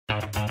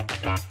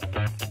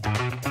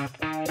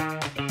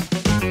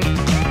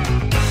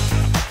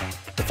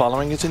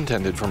following is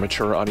intended for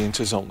mature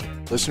audiences only.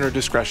 Listener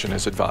discretion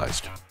is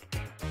advised.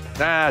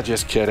 Nah,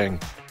 just kidding.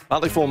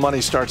 Motley Fool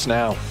Money starts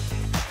now.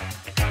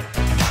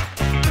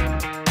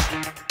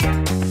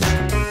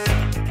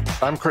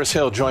 I'm Chris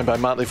Hill, joined by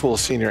Motley Fool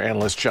Senior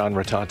Analyst John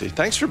Rotonti.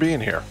 Thanks for being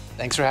here.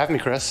 Thanks for having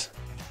me, Chris.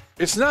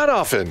 It's not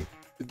often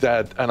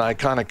that an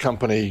iconic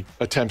company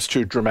attempts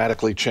to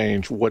dramatically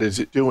change what is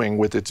it doing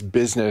with its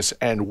business,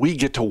 and we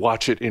get to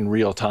watch it in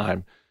real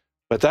time.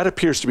 But that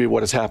appears to be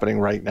what is happening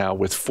right now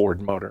with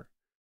Ford Motor,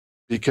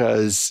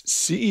 because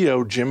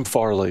CEO Jim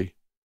Farley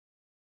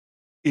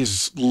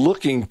is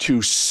looking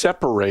to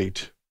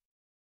separate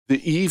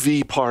the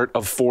EV part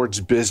of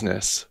Ford's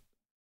business.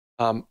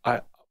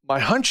 My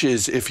hunch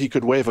is if he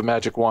could wave a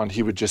magic wand,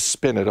 he would just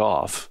spin it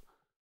off.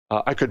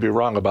 I could be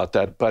wrong about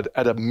that, but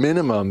at a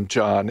minimum,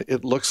 John,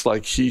 it looks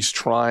like he's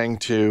trying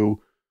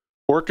to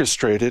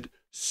orchestrate it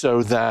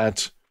so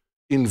that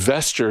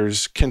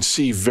investors can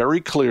see very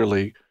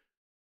clearly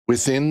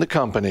within the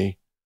company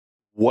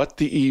what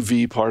the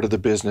EV part of the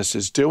business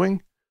is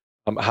doing,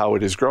 how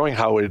it is growing,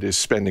 how it is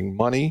spending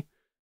money.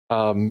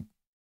 There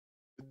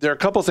are a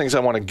couple of things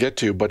I want to get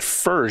to, but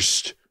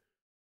first,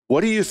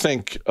 what do you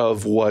think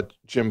of what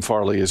Jim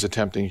Farley is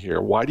attempting here?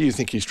 Why do you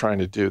think he's trying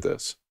to do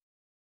this?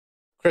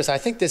 Chris, I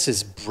think this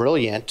is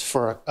brilliant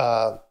for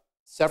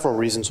several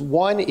reasons.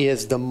 One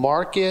is the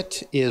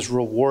market is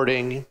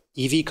rewarding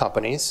EV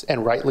companies,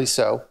 and rightly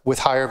so, with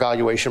higher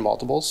valuation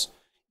multiples.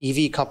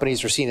 EV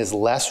companies are seen as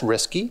less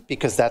risky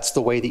because that's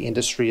the way the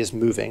industry is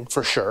moving,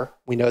 for sure.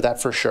 We know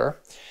that for sure.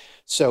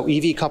 So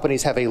EV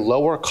companies have a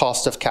lower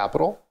cost of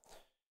capital.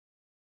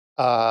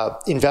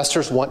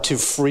 Investors want to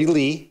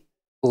freely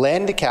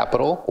lend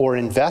capital or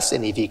invest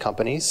in EV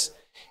companies,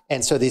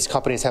 and so these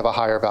companies have a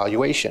higher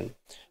valuation.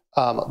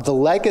 The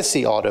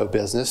legacy auto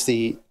business,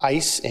 the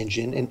ICE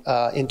engine,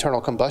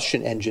 internal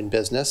combustion engine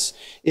business,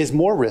 is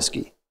more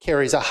risky,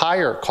 carries a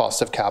higher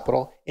cost of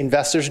capital.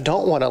 Investors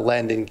don't want to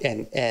lend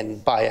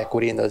and buy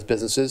equity in those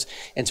businesses,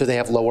 and so they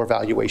have lower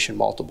valuation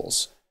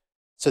multiples.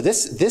 So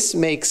this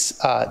makes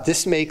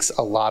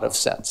a lot of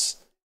sense.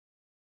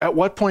 At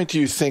what point do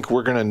you think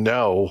we're going to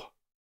know?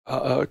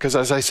 Because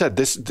as I said,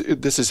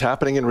 this is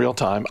happening in real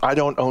time. I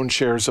don't own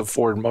shares of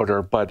Ford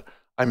Motor, but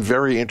I'm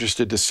very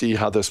interested to see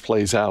how this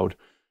plays out.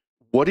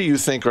 What do you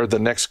think are the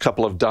next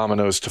couple of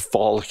dominoes to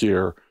fall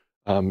here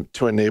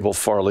to enable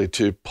Farley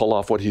to pull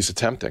off what he's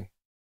attempting?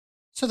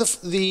 So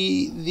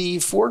the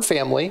Ford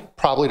family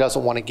probably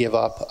doesn't want to give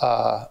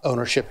up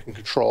ownership and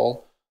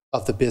control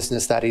of the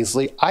business that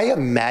easily. I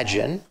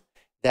imagine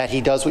that he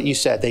does what you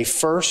said. They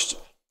first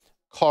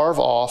carve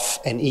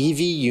off an EV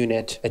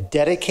unit, a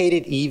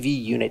dedicated EV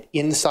unit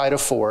inside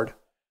of Ford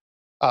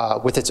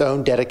with its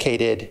own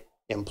dedicated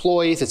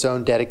employees, its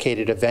own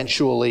dedicated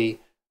eventually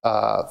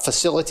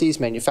facilities,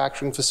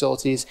 manufacturing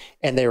facilities,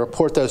 and they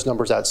report those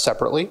numbers out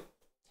separately.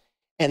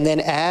 And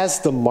then as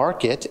the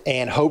market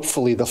and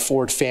hopefully the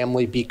Ford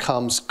family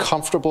becomes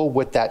comfortable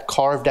with that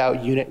carved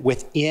out unit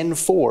within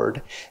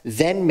Ford,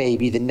 then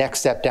maybe the next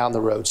step down the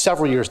road,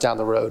 several years down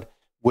the road,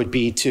 would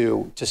be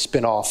to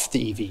spin off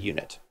the EV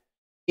unit.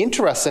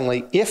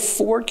 Interestingly, if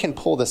Ford can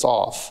pull this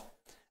off,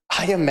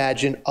 I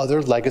imagine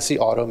other legacy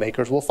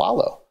automakers will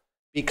follow,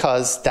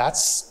 because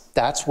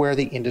that's where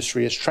the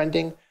industry is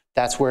trending.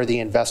 That's where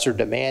the investor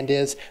demand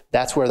is.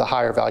 That's where the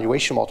higher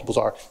valuation multiples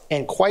are.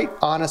 And quite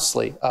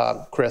honestly,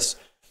 Chris,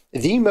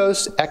 the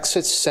most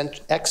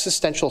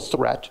existential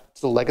threat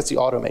to the legacy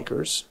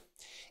automakers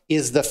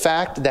is the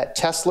fact that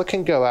Tesla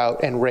can go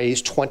out and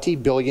raise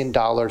 $20 billion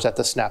at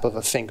the snap of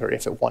a finger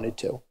if it wanted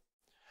to.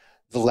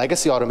 The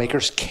legacy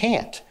automakers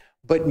can't,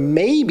 but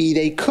maybe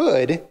they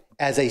could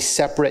as a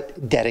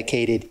separate,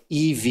 dedicated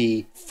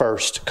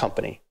EV-first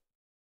company.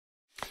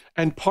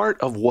 And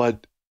part of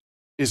what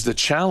is the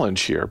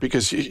challenge here,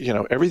 because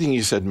everything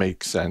you said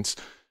makes sense.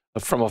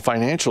 From a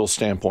financial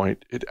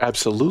standpoint, it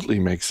absolutely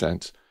makes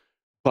sense.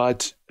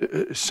 But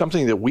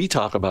something that we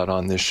talk about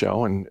on this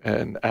show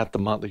and at the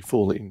Motley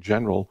Fool in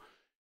general,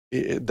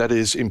 that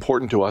is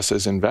important to us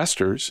as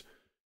investors,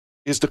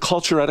 is the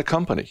culture at a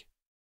company.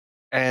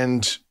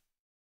 And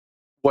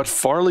what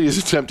Farley is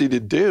attempting to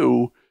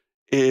do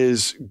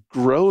is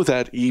grow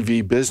that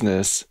EV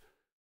business,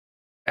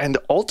 and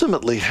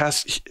ultimately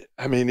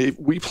if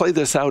we play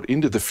this out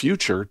into the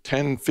future,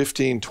 10,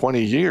 15,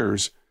 20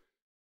 years,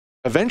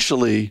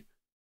 eventually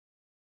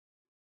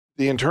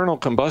the internal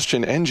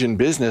combustion engine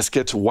business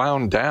gets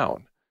wound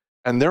down.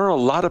 And there are a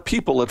lot of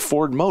people at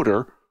Ford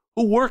Motor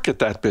who work at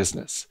that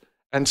business.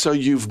 And so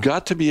you've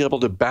got to be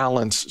able to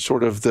balance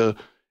sort of the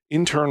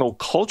internal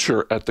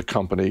culture at the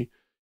company,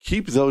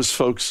 keep those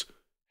folks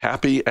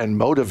happy and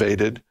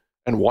motivated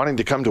and wanting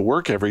to come to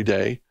work every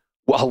day,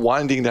 while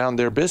winding down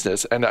their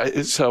business.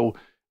 And so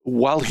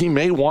while he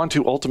may want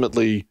to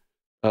ultimately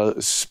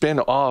spin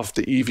off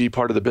the EV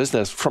part of the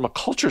business, from a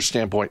culture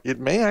standpoint, it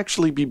may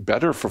actually be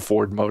better for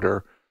Ford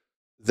Motor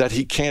that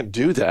he can't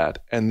do that,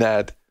 and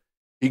that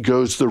he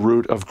goes the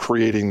route of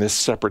creating this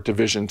separate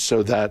division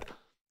so that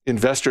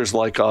investors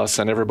like us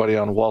and everybody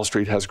on Wall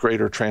Street has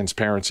greater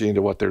transparency into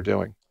what they're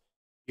doing.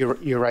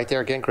 You're right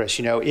there again, Chris.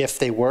 If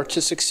they were to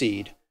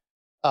succeed,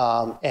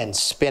 and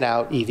spin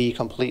out EV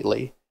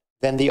completely,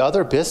 then the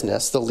other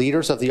business, the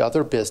leaders of the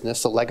other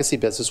business, the legacy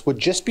business, would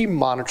just be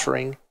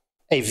monitoring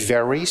a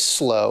very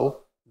slow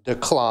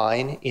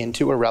decline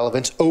into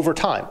irrelevance over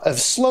time. A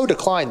slow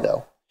decline,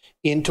 though,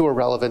 into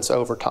irrelevance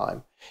over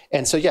time.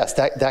 And so, yes,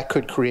 that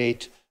could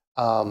create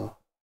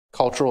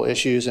cultural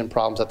issues and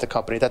problems at the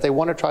company that they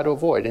want to try to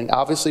avoid. And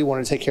obviously, you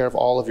want to take care of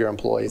all of your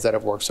employees that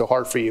have worked so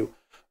hard for you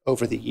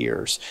over the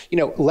years. You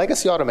know,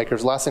 legacy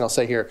automakers, last thing I'll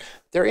say here,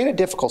 they're in a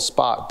difficult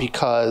spot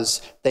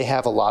because they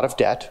have a lot of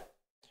debt.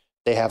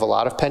 They have a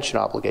lot of pension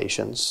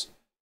obligations.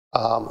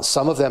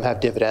 Some of them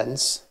have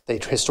dividends. They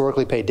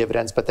historically paid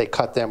dividends, but they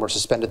cut them or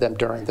suspended them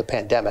during the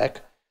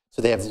pandemic.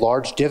 So they have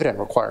large dividend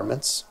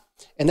requirements.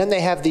 And then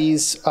they have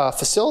these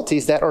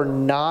facilities that are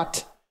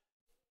not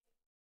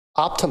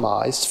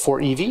optimized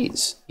for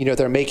EVs. You know,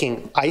 they're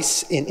making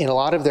ICE in a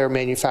lot of their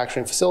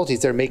manufacturing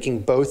facilities, they're making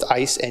both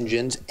ICE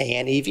engines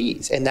and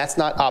EVs, and that's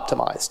not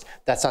optimized.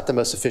 That's not the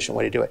most efficient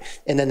way to do it.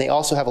 And then they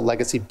also have a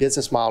legacy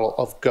business model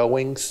of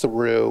going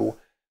through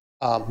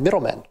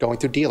middlemen, going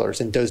through dealers,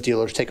 and those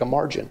dealers take a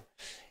margin.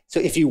 So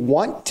if you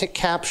want to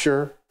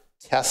capture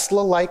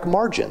Tesla-like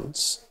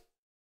margins,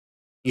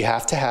 you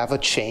have to have a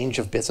change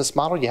of business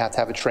model. You have to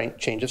have a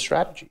change of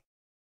strategy.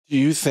 Do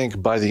you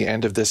think by the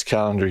end of this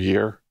calendar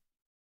year,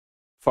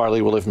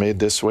 Farley will have made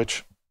this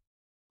switch?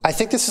 I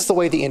think this is the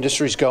way the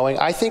industry is going.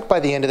 I think by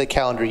the end of the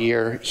calendar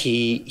year,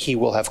 he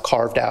will have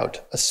carved out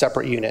a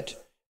separate unit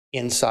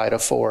inside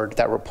of Ford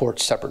that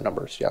reports separate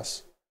numbers,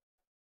 yes.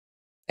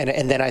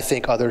 And then I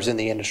think others in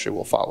the industry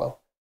will follow.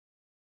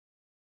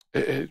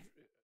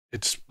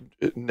 It's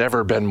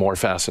never been more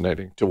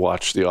fascinating to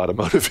watch the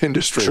automotive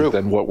industry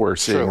than what we're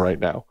seeing right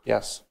now.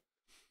 Yes.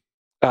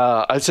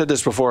 I've said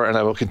this before, and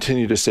I will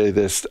continue to say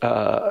this.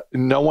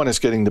 No one is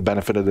getting the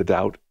benefit of the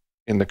doubt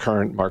in the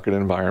current market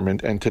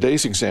environment. And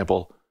today's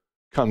example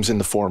comes in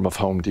the form of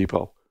Home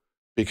Depot,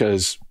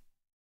 because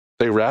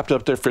they wrapped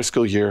up their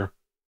fiscal year.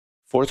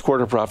 Fourth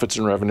quarter profits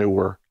and revenue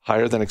were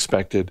higher than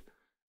expected.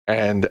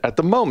 And at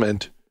the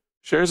moment,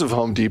 shares of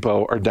Home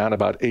Depot are down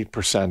about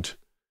 8%.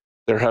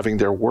 They're having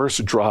their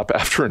worst drop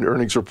after an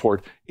earnings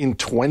report in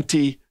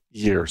 20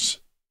 years.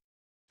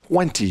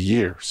 20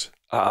 years.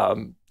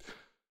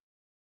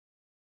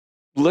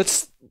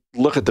 Let's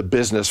look at the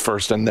business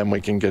first, and then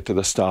we can get to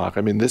the stock.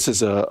 I mean, this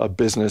is a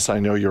business I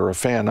know you're a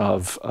fan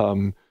of.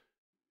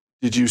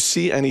 Did you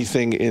see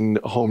anything in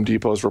Home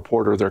Depot's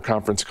report or their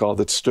conference call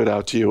that stood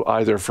out to you,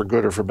 either for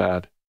good or for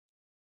bad?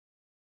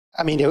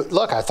 I mean,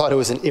 look, I thought it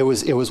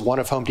was one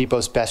of Home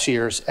Depot's best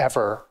years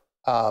ever,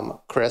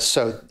 Chris.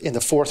 So in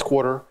the fourth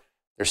quarter,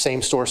 their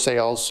same store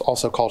sales,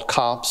 also called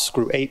comps,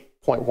 grew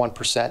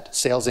 8.1%.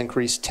 Sales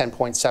increased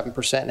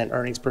 10.7%, and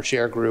earnings per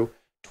share grew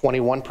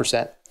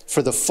 21%.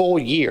 For the full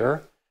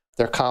year,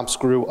 their comps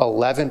grew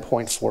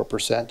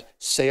 11.4%.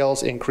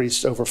 Sales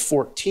increased over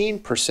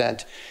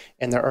 14%,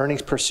 and their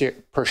earnings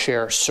per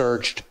share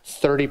surged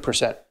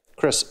 30%.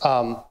 Chris,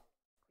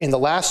 in the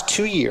last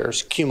 2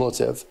 years,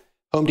 cumulative,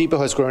 Home Depot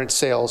has grown its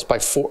sales by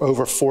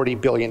over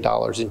 $40 billion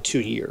in 2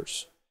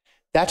 years.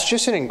 That's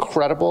just an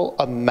incredible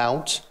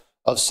amount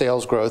of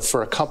sales growth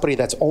for a company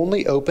that's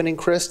only opening,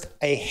 Chris,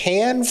 a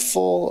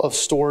handful of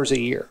stores a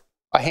year,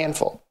 a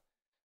handful.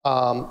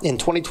 In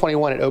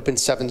 2021, it opened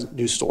 7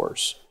 new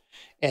stores.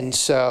 And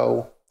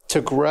so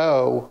to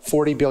grow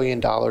 $40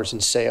 billion in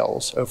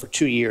sales over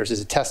 2 years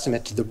is a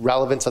testament to the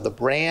relevance of the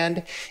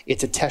brand.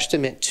 It's a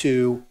testament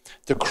to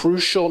the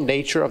crucial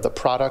nature of the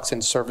products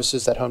and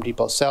services that Home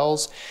Depot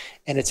sells.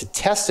 And it's a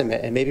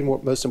testament, and maybe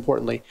most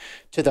importantly,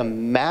 to the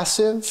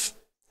massive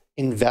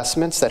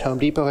investments that Home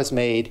Depot has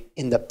made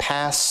in the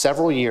past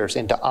several years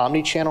into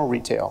omni-channel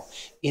retail,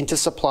 into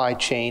supply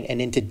chain, and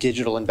into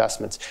digital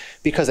investments.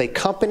 Because a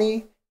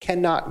company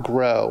cannot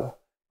grow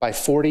by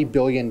 $40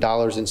 billion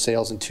in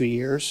sales in 2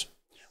 years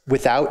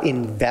without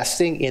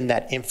investing in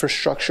that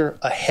infrastructure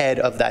ahead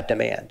of that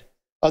demand.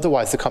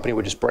 Otherwise, the company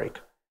would just break.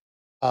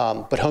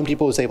 But Home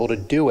Depot was able to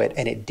do it,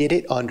 and it did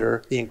it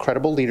under the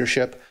incredible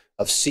leadership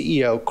of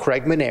CEO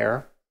Craig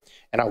Menear.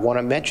 And I want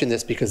to mention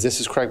this because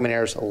this is Craig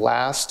Menear's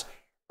last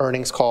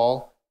earnings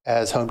call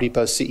as Home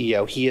Depot's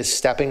CEO. He is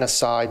stepping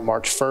aside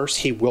March 1st.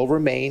 He will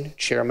remain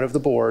chairman of the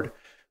board,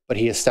 but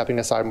he is stepping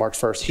aside March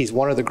 1st. He's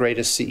one of the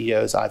greatest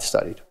CEOs I've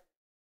studied.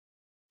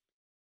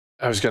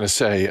 I was going to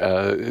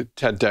say,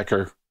 Ted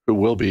Decker, who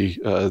will be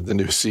the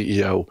new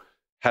CEO,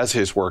 has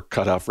his work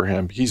cut out for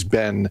him. He's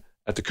been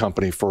at the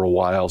company for a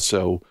while,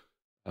 so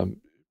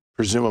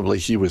presumably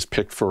he was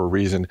picked for a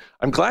reason.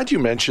 I'm glad you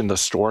mentioned the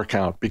store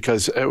count,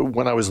 because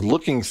when I was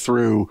looking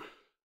through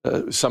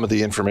some of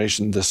the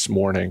information this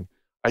morning,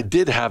 I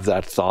did have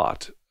that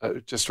thought,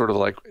 just sort of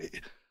like,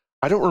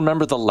 I don't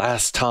remember the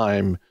last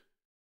time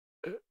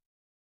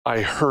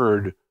I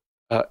heard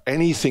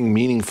anything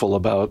meaningful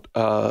about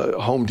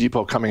Home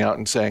Depot coming out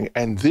and saying,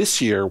 and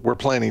this year we're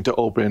planning to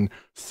open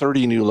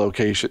 30 new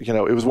locations. You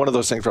know, it was one of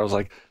those things where I was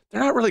like,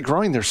 they're not really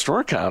growing their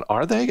store count,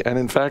 are they? And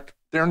in fact,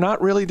 they're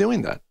not really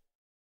doing that.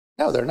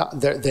 No, they're not.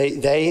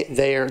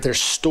 Their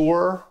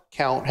store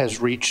count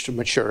has reached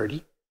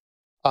maturity.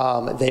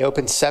 They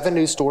opened 7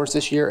 new stores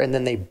this year, and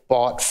then they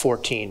bought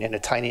 14 in a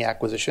tiny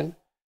acquisition.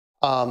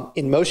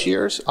 In most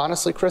years,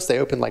 honestly, Chris, they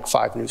open like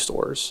 5 new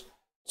stores.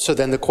 So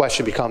then the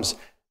question becomes,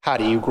 how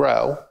do you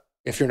grow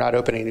if you're not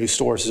opening new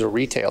stores as a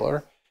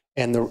retailer?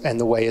 And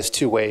the way is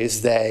 2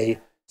 ways. They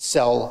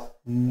sell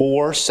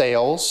more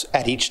sales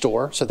at each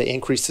store, so they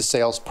increase the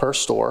sales per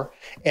store,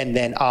 and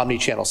then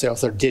omni-channel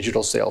sales, their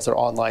digital sales, their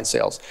online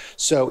sales.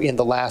 So in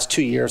the last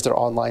 2 years, their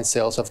online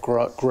sales have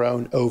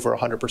grown over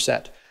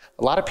 100%.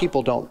 A lot of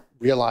people don't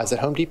realize that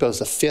Home Depot is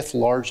the 5th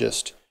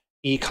largest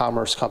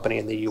e-commerce company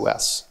in the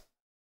US.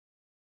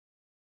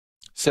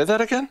 Say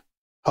that again?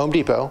 Home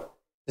Depot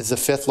is the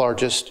 5th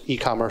largest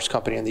e-commerce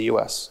company in the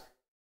US.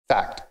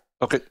 Fact.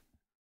 Okay.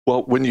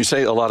 Well, when you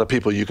say a lot of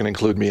people, you can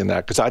include me in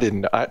that, because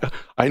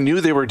I knew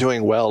they were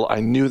doing well.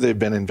 I knew they've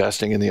been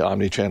investing in the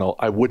omni-channel.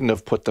 I wouldn't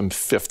have put them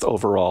 5th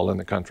overall in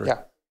the country. Yeah.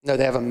 No,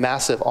 they have a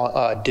massive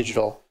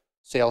digital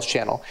sales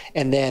channel.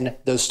 And then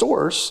those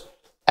stores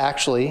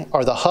actually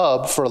are the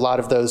hub for a lot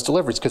of those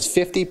deliveries, because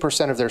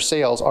 50% of their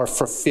sales are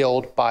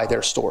fulfilled by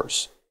their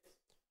stores.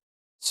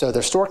 So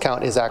their store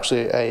count is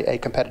actually a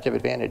competitive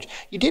advantage.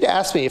 You did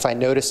ask me if I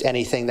noticed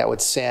anything that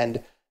would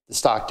send the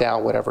stock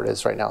down, whatever it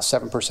is right now,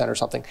 7% or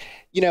something.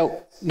 You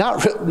know,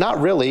 not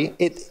really.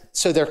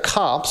 So their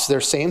comps, their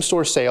same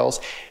store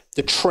sales,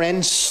 the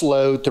trend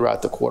slowed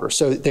throughout the quarter.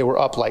 So they were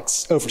up like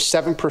over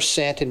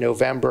 7% in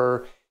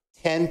November,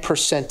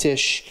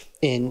 10%-ish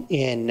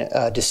in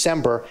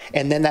December,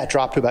 and then that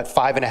dropped to about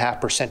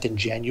 5.5% in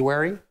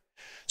January.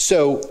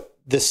 So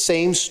the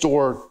same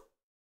store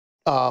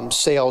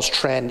sales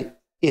trend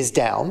is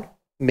down.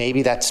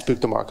 Maybe that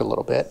spooked the market a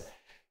little bit.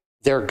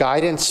 Their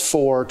guidance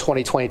for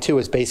 2022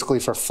 is basically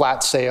for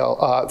flat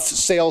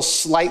sales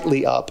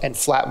slightly up and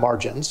flat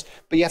margins.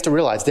 But you have to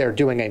realize they're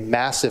doing a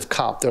massive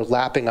comp. They're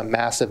lapping a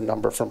massive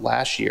number from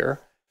last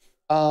year.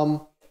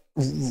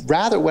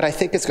 Rather, what I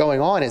think is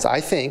going on is I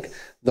think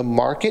the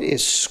market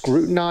is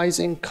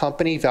scrutinizing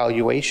company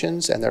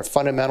valuations and their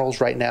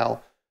fundamentals right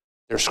now.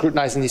 They're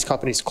scrutinizing these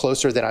companies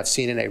closer than I've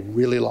seen in a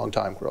really long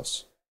time,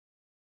 Chris.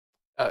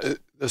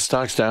 The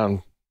stock's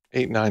down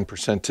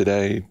 8-9%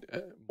 today.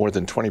 More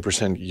than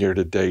 20% year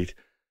to date.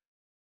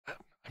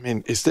 I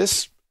mean, is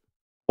this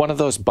one of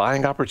those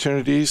buying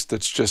opportunities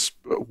that's just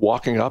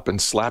walking up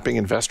and slapping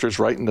investors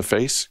right in the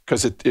face?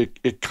 Because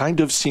it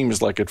kind of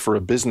seems like it for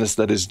a business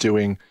that is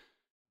doing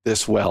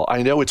this well.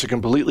 I know it's a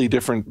completely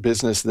different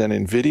business than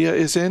NVIDIA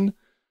is in,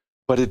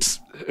 but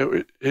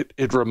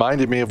it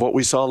reminded me of what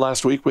we saw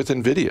last week with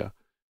NVIDIA,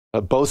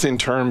 both in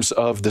terms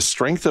of the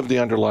strength of the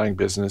underlying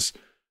business.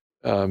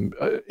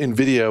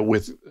 NVIDIA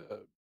with,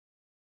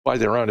 by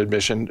their own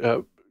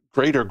admission,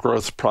 greater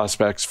growth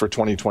prospects for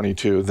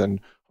 2022 than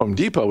Home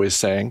Depot is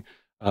saying.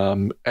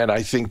 And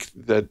I think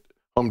that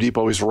Home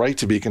Depot is right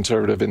to be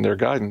conservative in their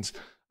guidance.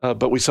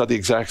 But we saw the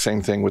exact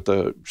same thing with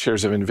the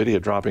shares of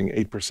NVIDIA dropping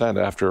 8%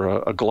 after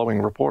a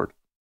glowing report.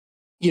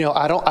 You know,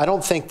 I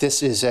don't think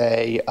this is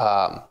a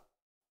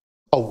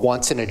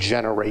once in a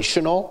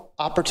generational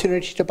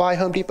opportunity to buy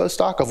Home Depot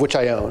stock, of which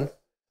I own.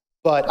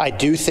 But I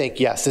do think,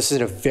 yes, this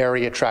is a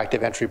very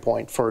attractive entry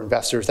point for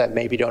investors that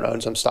maybe don't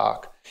own some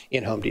stock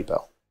in Home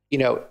Depot. You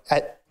know,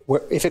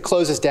 if it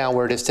closes down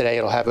where it is today,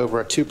 it'll have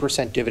over a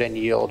 2% dividend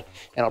yield,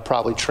 and it'll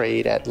probably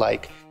trade at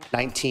like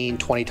 19,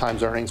 20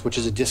 times earnings, which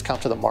is a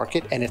discount to the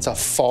market, and it's a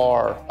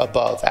far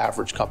above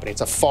average company.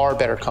 It's a far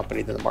better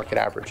company than the market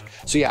average.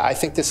 So yeah, I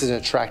think this is an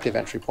attractive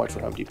entry point for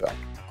Home Depot.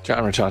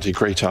 John Rotonti,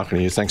 great talking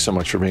to you. Thanks so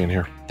much for being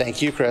here.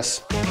 Thank you,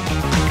 Chris.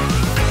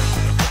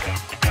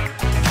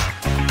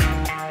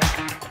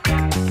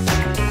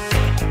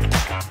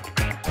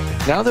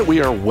 Now that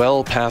we are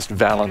well past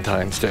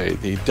Valentine's Day,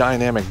 the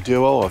dynamic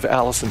duo of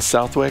Alison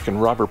Southwick and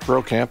Robert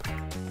Brokamp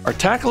are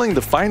tackling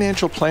the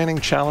financial planning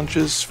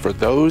challenges for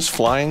those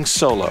flying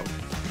solo.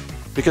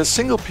 Because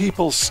single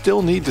people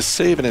still need to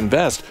save and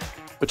invest,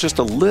 but just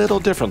a little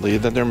differently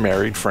than their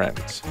married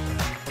friends.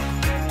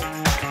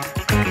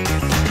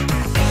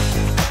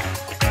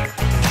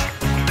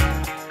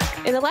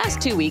 In the last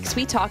 2 weeks,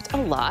 we talked a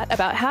lot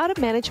about how to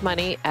manage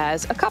money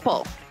as a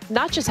couple.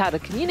 Not just how to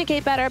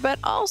communicate better, but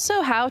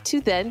also how to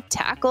then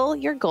tackle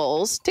your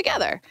goals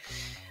together.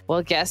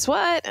 Well, guess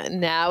what?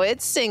 Now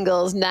it's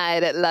singles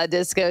night at La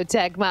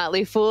Discotheque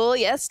Motley Fool.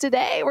 Yes,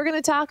 today we're going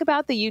to talk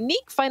about the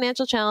unique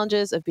financial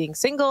challenges of being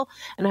single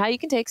and how you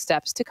can take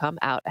steps to come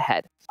out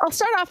ahead. I'll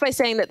start off by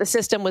saying that the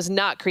system was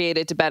not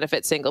created to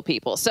benefit single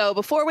people. So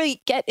before we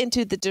get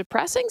into the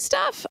depressing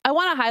stuff, I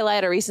want to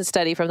highlight a recent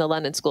study from the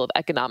London School of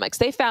Economics.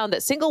 They found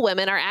that single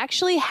women are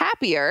actually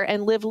happier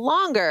and live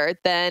longer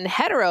than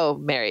hetero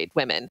married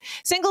women.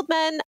 Single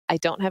men, I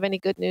don't have any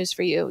good news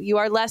for you. You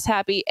are less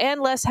happy and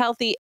less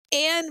healthy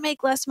and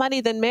make less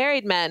money than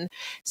married men.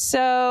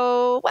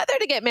 So whether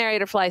to get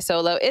married or fly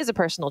solo is a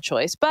personal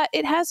choice, but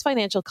it has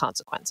financial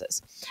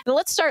consequences. Now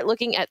let's start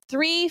looking at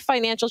 3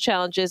 financial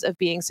challenges of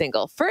being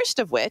single. First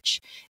of which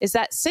is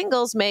that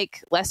singles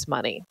make less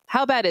money.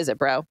 How bad is it,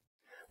 bro?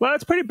 Well,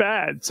 it's pretty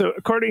bad. So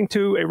according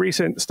to a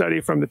recent study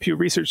from the Pew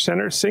Research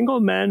Center, single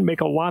men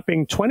make a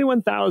whopping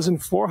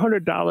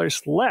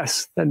 $21,400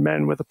 less than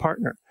men with a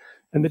partner.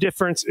 And the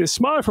difference is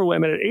smaller for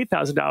women at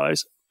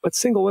 $8,000, but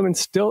single women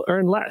still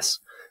earn less.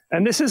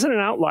 And this isn't an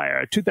outlier.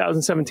 A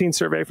 2017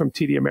 survey from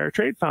TD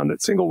Ameritrade found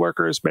that single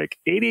workers make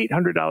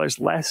 $8,800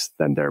 less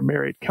than their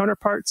married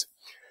counterparts.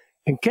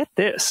 And get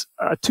this,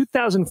 a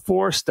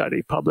 2004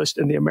 study published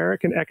in the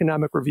American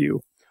Economic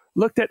Review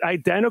looked at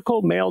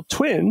identical male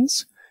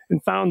twins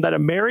and found that a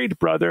married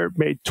brother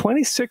made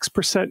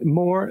 26%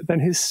 more than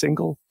his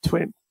single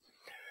twin.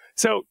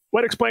 So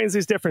what explains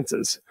these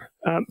differences?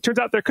 Turns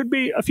out there could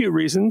be a few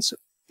reasons.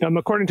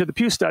 According to the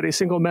Pew study,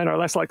 single men are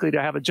less likely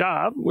to have a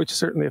job, which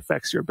certainly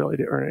affects your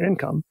ability to earn an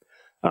income.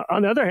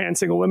 On the other hand,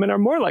 single women are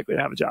more likely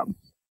to have a job.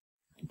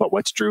 But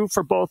what's true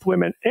for both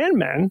women and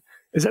men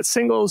is that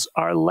singles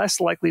are less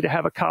likely to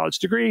have a college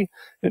degree,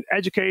 and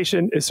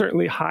education is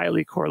certainly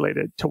highly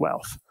correlated to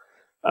wealth.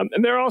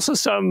 And there are also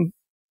some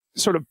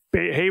sort of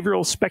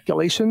behavioral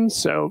speculations.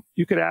 So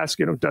you could ask,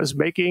 does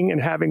making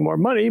and having more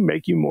money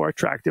make you more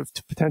attractive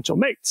to potential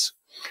mates?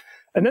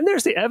 And then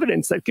there's the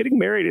evidence that getting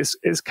married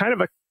is kind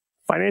of a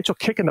financial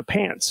kick in the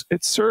pants.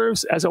 It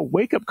serves as a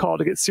wake-up call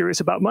to get serious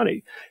about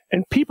money.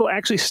 And people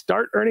actually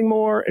start earning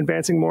more,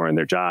 advancing more in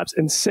their jobs,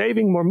 and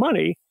saving more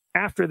money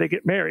after they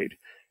get married.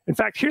 In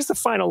fact, here's the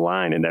final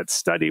line in that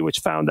study, which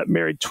found that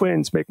married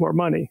twins make more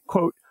money.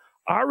 Quote,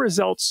 "Our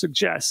results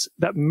suggest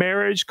that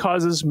marriage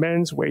causes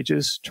men's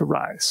wages to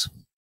rise."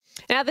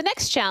 Now, the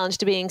next challenge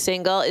to being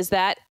single is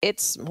that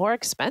it's more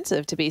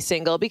expensive to be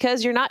single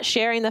because you're not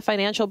sharing the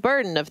financial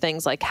burden of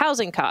things like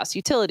housing costs,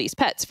 utilities,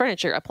 pets,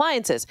 furniture,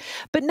 appliances.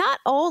 But not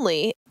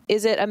only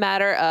is it a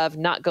matter of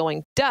not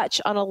going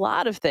Dutch on a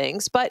lot of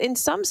things, but in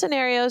some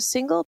scenarios,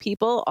 single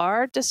people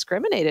are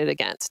discriminated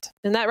against.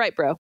 Isn't that right,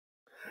 bro?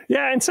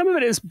 Yeah, and some of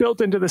it is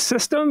built into the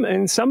system,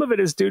 and some of it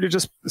is due to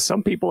just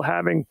some people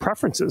having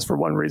preferences for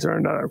one reason or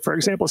another. For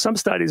example, some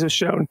studies have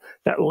shown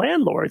that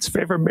landlords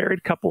favor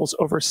married couples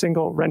over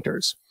single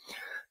renters.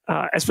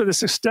 As for the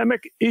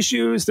systemic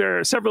issues, there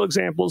are several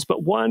examples,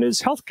 but one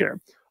is healthcare.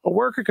 A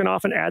worker can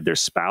often add their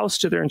spouse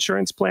to their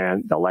insurance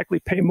plan. They'll likely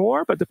pay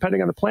more, but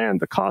depending on the plan,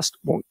 the cost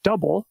won't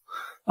double.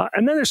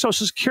 And then there's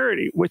Social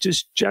Security, which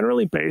is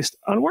generally based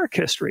on work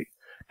history.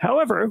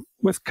 However,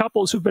 with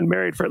couples who've been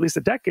married for at least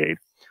a decade,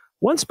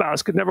 one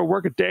spouse could never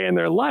work a day in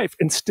their life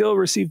and still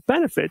receive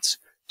benefits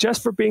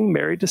just for being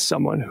married to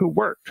someone who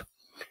worked.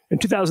 In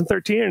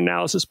 2013, an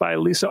analysis by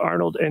Lisa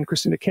Arnold and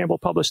Christina Campbell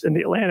published in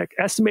The Atlantic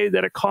estimated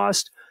that it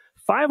cost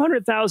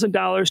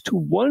 $500,000 to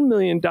 $1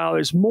 million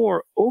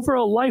more over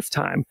a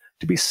lifetime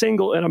to be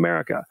single in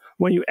America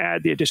when you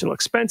add the additional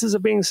expenses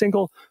of being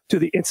single to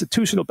the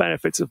institutional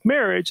benefits of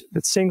marriage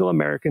that single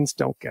Americans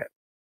don't get.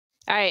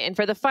 All right. And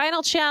for the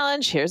final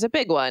challenge, here's a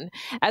big one.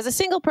 As a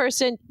single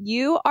person,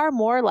 you are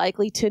more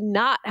likely to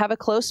not have a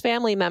close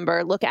family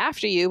member look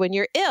after you when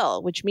you're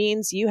ill, which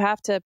means you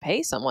have to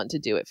pay someone to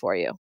do it for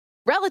you.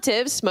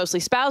 Relatives, mostly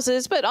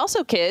spouses, but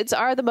also kids,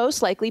 are the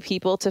most likely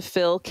people to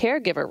fill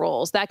caregiver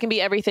roles. That can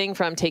be everything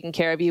from taking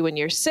care of you when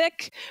you're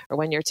sick or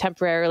when you're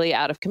temporarily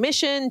out of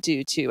commission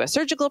due to a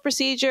surgical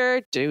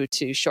procedure, due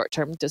to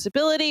short-term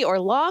disability,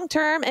 or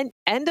long-term and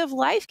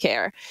end-of-life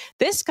care.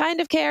 This kind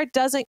of care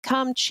doesn't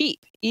come cheap,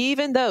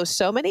 even though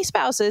so many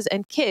spouses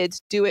and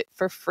kids do it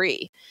for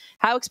free.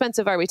 How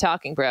expensive are we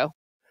talking, bro?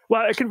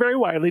 Well, it can vary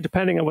widely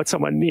depending on what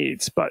someone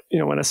needs. But,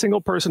 when a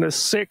single person is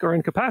sick or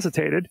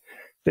incapacitated,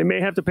 they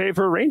may have to pay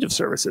for a range of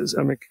services.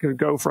 I mean, it could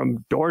go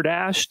from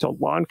DoorDash to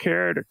lawn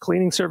care to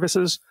cleaning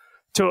services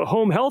to a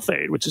home health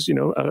aide, which is,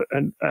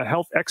 a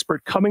health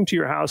expert coming to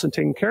your house and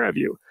taking care of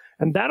you.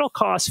 And that'll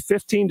cost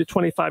 $15 to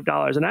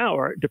 $25 an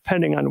hour,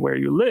 depending on where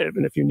you live.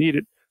 And if you need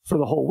it for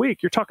the whole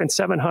week, you're talking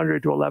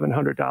 $700 to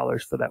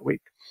 $1,100 for that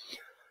week.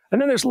 And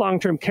then there's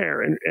long-term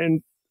care.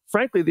 And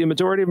frankly, the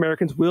majority of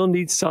Americans will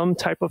need some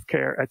type of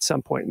care at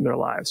some point in their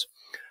lives.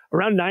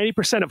 Around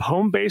 90% of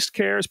home-based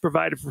care is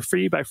provided for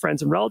free by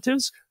friends and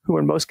relatives, who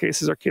in most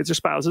cases are kids or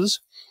spouses.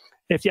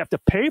 If you have to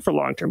pay for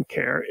long-term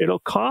care, it'll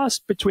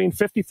cost between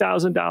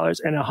 $50,000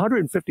 and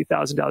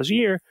 $150,000 a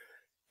year,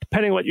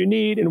 depending on what you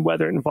need and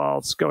whether it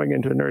involves going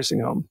into a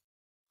nursing home.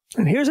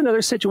 And here's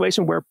another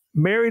situation where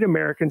married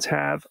Americans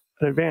have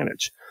an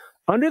advantage.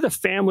 Under the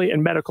Family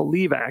and Medical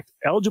Leave Act,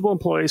 eligible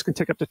employees can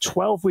take up to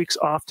 12 weeks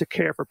off to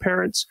care for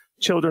parents,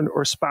 children,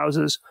 or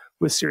spouses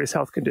with serious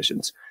health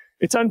conditions.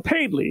 It's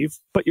unpaid leave,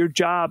 but your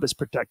job is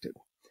protected.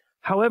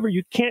 However,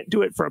 you can't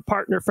do it for a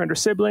partner, friend, or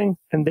sibling,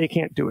 and they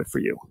can't do it for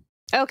you.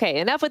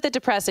 Okay, enough with the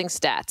depressing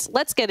stats.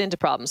 Let's get into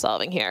problem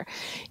solving here.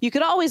 You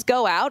could always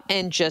go out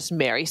and just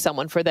marry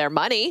someone for their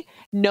money.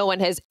 No one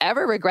has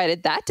ever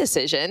regretted that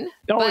decision.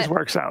 It always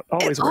works out.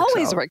 Always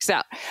works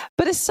out.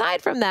 But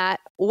aside from that,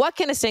 what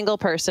can a single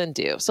person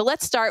do? So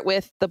let's start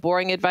with the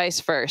boring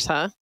advice first,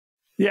 huh?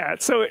 Yeah,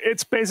 so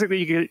it's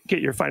basically you get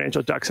your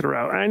financial ducks in a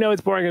row. And I know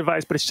it's boring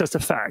advice, but it's just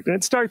a fact. And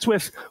it starts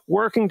with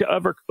working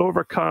to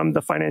overcome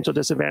the financial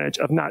disadvantage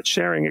of not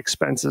sharing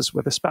expenses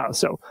with a spouse.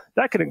 So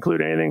that could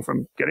include anything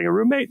from getting a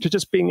roommate to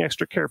just being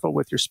extra careful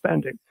with your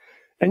spending.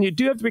 And you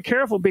do have to be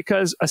careful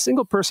because a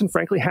single person,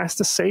 frankly, has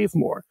to save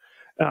more.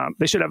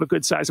 They should have a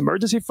good size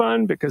emergency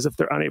fund because if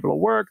they're unable to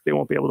work, they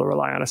won't be able to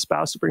rely on a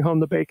spouse to bring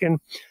home the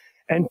bacon.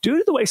 And due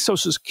to the way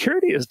Social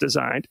Security is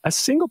designed, a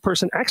single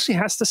person actually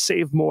has to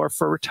save more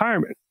for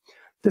retirement.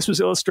 This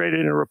was illustrated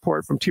in a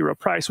report from T. Rowe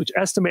Price, which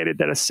estimated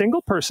that a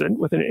single person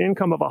with an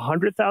income of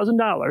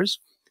 $100,000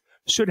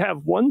 should have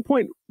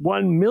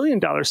 $1.1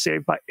 million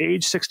saved by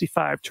age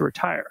 65 to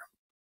retire.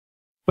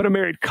 But a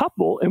married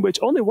couple in which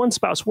only one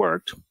spouse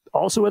worked,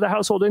 also with a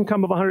household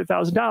income of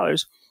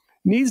 $100,000,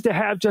 needs to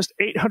have just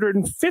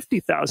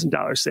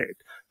 $850,000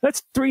 saved.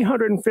 That's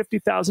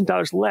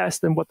 $350,000 less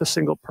than what the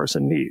single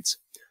person needs.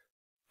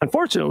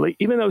 Unfortunately,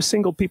 even though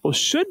single people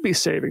should be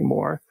saving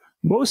more,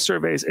 most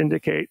surveys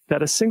indicate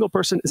that a single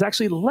person is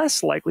actually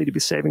less likely to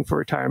be saving for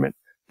retirement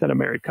than a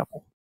married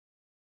couple.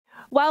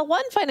 While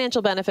one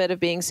financial benefit of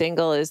being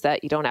single is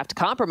that you don't have to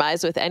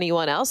compromise with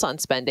anyone else on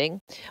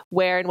spending,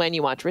 where and when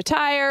you want to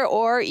retire,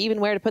 or even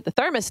where to put the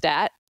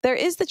thermostat, there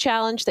is the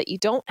challenge that you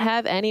don't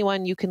have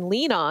anyone you can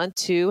lean on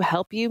to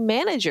help you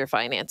manage your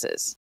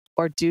finances.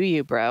 Or do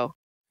you, bro?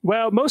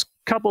 Well, most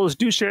couples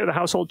do share the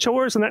household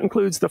chores, and that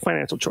includes the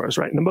financial chores,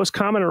 right? And the most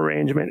common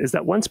arrangement is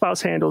that one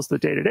spouse handles the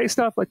day-to-day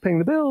stuff like paying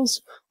the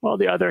bills, while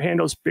the other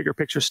handles bigger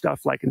picture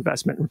stuff like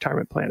investment and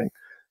retirement planning.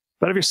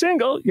 But if you're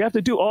single, you have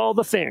to do all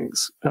the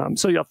things.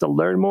 So you have to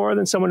learn more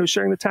than someone who's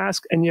sharing the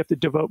task, and you have to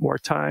devote more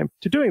time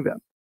to doing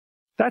them.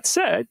 That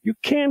said, you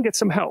can get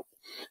some help.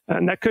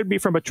 And that could be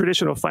from a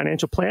traditional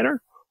financial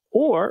planner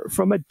or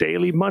from a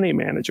daily money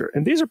manager.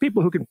 And these are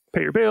people who can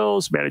pay your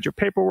bills, manage your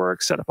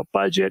paperwork, set up a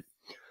budget.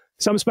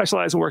 Some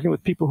specialize in working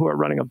with people who are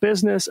running a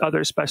business.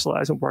 Others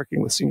specialize in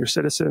working with senior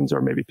citizens or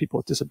maybe people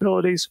with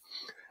disabilities.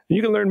 And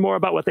you can learn more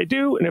about what they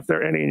do and if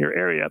there are any in your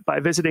area by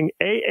visiting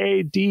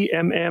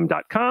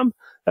aadmm.com.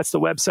 That's the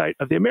website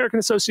of the American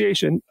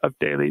Association of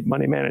Daily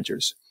Money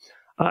Managers.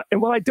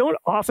 And while I don't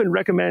often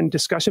recommend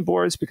discussion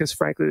boards because,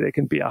 frankly, they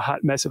can be a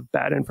hot mess of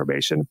bad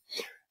information,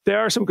 there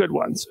are some good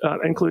ones,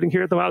 including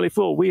here at the Motley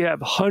Fool. We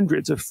have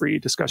hundreds of free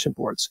discussion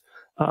boards.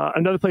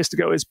 Another place to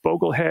go is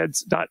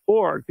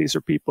bogleheads.org. These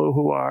are people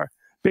who are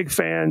big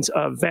fans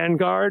of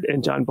Vanguard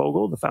and John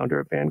Bogle, the founder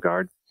of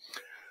Vanguard.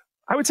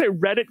 I would say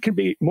Reddit can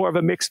be more of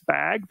a mixed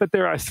bag, but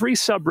there are 3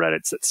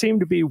 subreddits that seem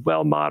to be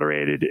well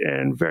moderated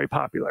and very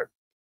popular: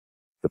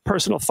 the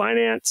personal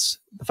finance,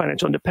 the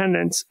financial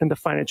independence, and the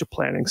financial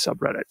planning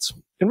subreddits.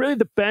 And really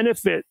the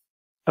benefit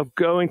of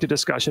going to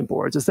discussion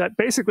boards is that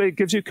basically it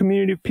gives you a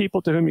community of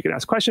people to whom you can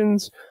ask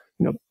questions,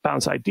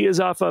 bounce ideas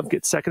off of,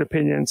 get second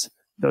opinions,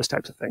 those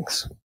types of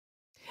things.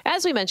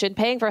 As we mentioned,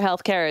 paying for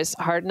healthcare is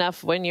hard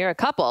enough when you're a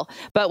couple,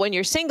 but when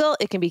you're single,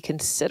 it can be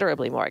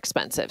considerably more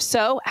expensive.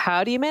 So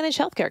how do you manage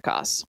healthcare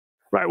costs?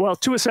 Right. Well,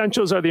 2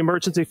 essentials are the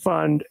emergency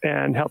fund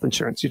and health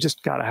insurance. You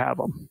just got to have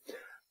them.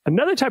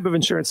 Another type of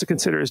insurance to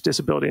consider is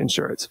disability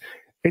insurance.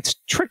 It's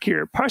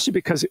trickier, partially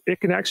because it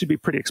can actually be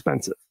pretty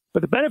expensive.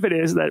 But the benefit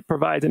is that it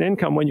provides an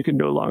income when you can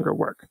no longer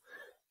work.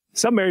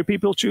 Some married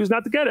people choose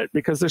not to get it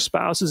because their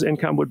spouse's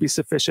income would be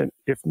sufficient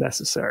if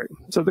necessary.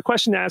 So the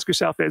question to ask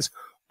yourself is,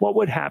 what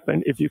would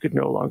happen if you could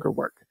no longer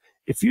work?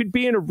 If you'd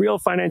be in a real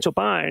financial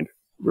bind,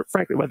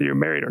 frankly, whether you're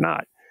married or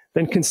not,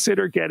 then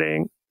consider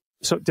getting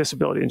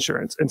disability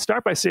insurance and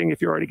start by seeing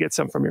if you already get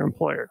some from your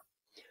employer.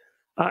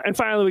 And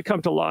finally, we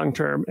come to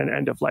long-term and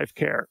end-of-life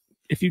care.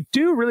 If you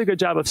do a really good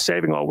job of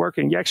saving while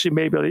working, you actually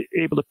may be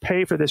able to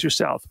pay for this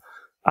yourself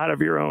out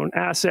of your own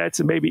assets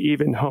and maybe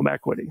even home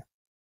equity.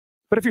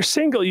 But if you're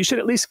single, you should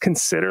at least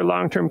consider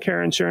long-term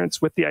care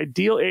insurance, with the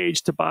ideal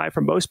age to buy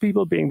for most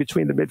people being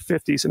between the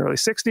mid-50s and early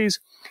 60s.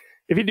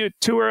 If you do it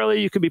too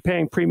early, you could be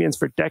paying premiums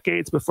for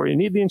decades before you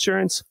need the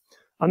insurance.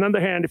 On the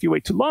other hand, if you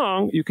wait too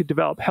long, you could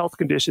develop health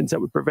conditions that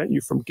would prevent you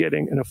from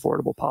getting an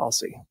affordable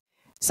policy.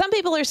 Some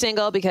people are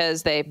single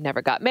because they've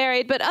never got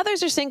married, but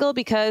others are single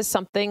because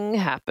something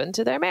happened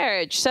to their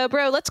marriage. So,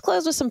 bro, let's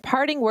close with some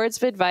parting words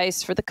of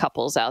advice for the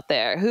couples out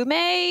there who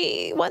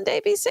may one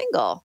day be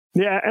single.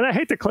 Yeah, and I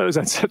hate to close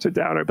on such a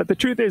downer, but the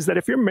truth is that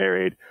if you're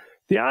married,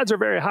 the odds are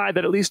very high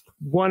that at least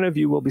one of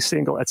you will be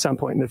single at some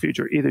point in the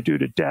future, either due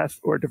to death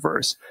or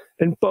divorce.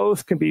 And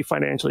both can be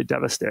financially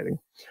devastating.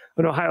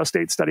 An Ohio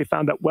State study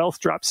found that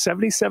wealth drops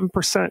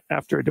 77%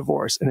 after a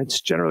divorce, and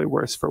it's generally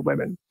worse for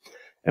women.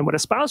 And when a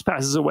spouse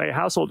passes away,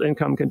 household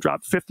income can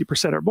drop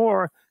 50% or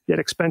more, yet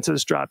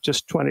expenses drop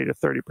just 20 to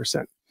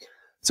 30%.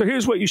 So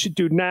here's what you should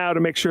do now to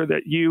make sure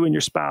that you and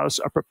your spouse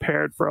are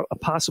prepared for a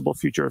possible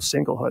future of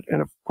singlehood.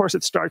 And of course,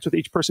 it starts with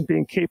each person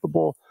being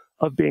capable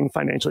of being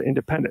financially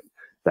independent.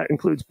 That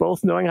includes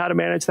both knowing how to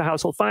manage the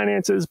household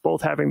finances,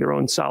 both having their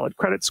own solid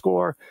credit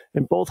score,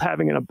 and both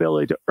having an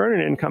ability to earn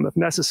an income if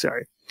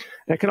necessary.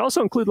 And it can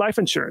also include life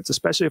insurance,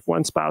 especially if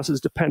one spouse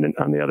is dependent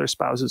on the other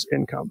spouse's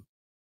income.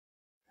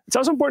 It's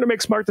also important to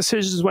make smart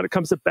decisions when it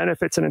comes to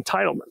benefits and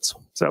entitlements.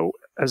 So,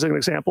 as an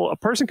example, a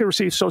person can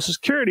receive Social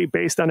Security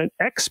based on an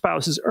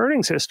ex-spouse's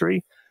earnings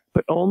history,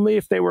 but only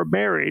if they were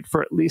married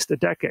for at least a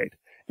decade.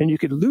 And you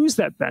could lose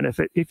that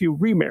benefit if you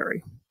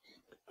remarry.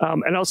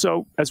 And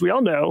also, as we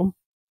all know,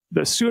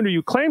 the sooner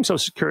you claim Social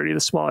Security, the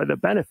smaller the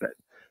benefit.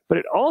 But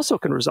it also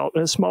can result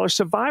in a smaller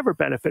survivor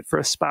benefit for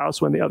a spouse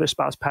when the other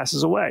spouse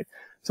passes away.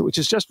 So, which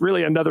is just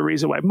really another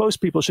reason why most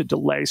people should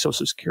delay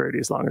Social Security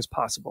as long as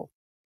possible.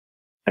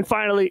 And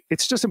finally,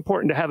 it's just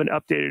important to have an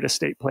updated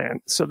estate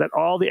plan so that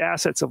all the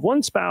assets of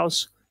one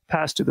spouse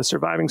pass to the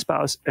surviving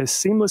spouse as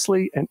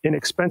seamlessly and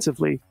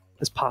inexpensively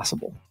as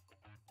possible.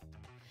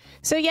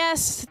 So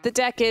yes, the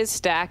deck is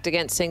stacked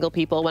against single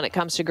people when it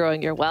comes to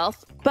growing your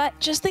wealth, but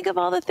just think of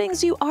all the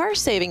things you are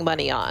saving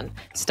money on.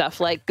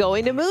 Stuff like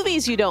going to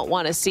movies you don't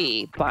want to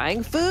see,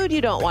 buying food you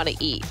don't want to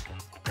eat,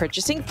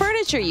 purchasing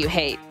furniture you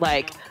hate,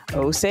 like,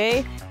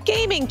 say,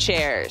 gaming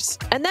chairs.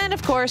 And then,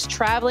 of course,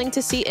 traveling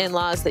to see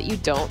in-laws that you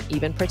don't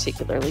even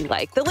particularly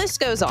like. The list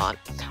goes on.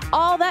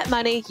 All that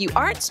money you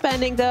aren't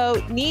spending,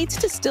 though, needs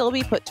to still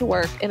be put to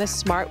work in a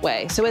smart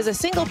way. So as a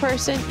single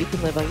person, you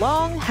can live a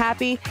long,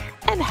 happy,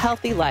 and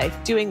healthy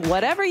life doing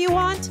whatever you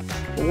want,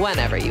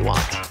 whenever you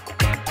want.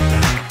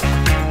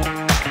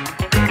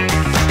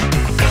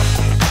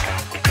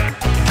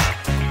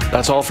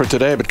 That's all for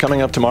today, but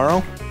coming up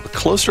tomorrow, a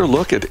closer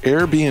look at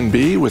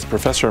Airbnb with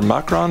Professor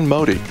Makran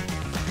Modi.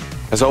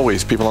 As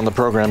always, people on the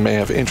program may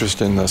have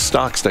interest in the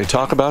stocks they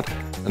talk about,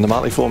 and the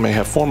Motley Fool may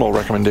have formal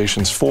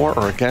recommendations for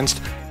or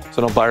against,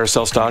 so don't buy or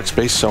sell stocks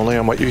based solely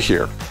on what you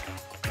hear.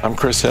 I'm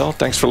Chris Hill.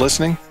 Thanks for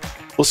listening.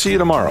 We'll see you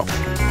tomorrow.